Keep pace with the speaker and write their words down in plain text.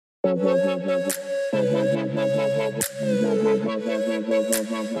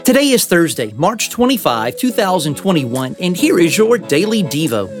Today is Thursday, March 25, 2021, and here is your Daily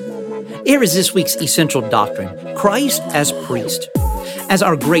Devo. Here is this week's essential doctrine: Christ as priest. As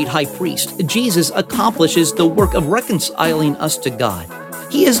our great high priest, Jesus accomplishes the work of reconciling us to God.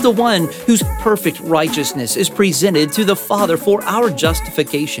 He is the one whose perfect righteousness is presented to the Father for our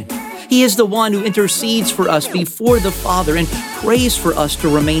justification. He is the one who intercedes for us before the Father and prays for us to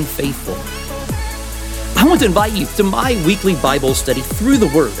remain faithful. I want to invite you to my weekly Bible study through the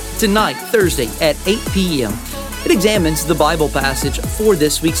Word tonight, Thursday at 8 p.m. It examines the Bible passage for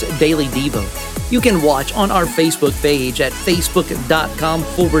this week's Daily Devo. You can watch on our Facebook page at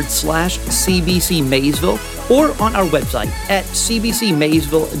facebook.com/CBC Maysville or on our website at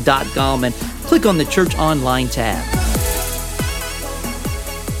cbcmaysville.com and click on the Church Online tab.